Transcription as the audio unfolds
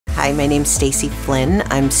Hi, my name's Stacy Flynn.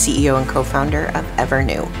 I'm CEO and co-founder of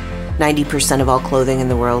Evrnu. 90% of all clothing in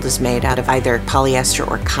the world is made out of either polyester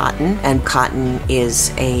or cotton, and cotton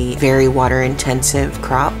is a very water-intensive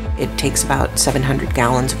crop. It takes about 700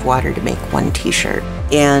 gallons of water to make one t-shirt,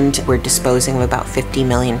 and we're disposing of about 50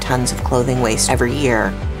 million tons of clothing waste every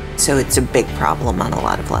year, so it's a big problem on a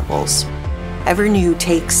lot of levels. Evrnu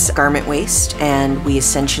takes garment waste and we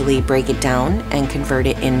essentially break it down and convert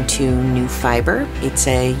it into new fiber. It's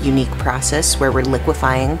a unique process where we're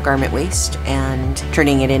liquefying garment waste and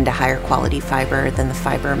turning it into higher quality fiber than the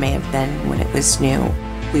fiber may have been when it was new.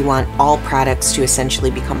 We want all products to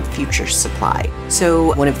essentially become future supply.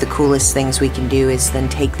 So one of the coolest things we can do is then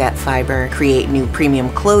take that fiber, create new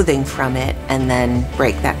premium clothing from it, and then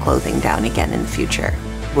break that clothing down again in the future.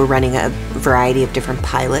 We're running a variety of different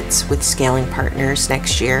pilots with scaling partners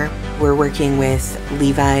next year. We're working with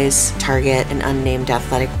Levi's, Target, an unnamed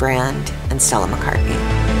athletic brand, and Stella McCartney.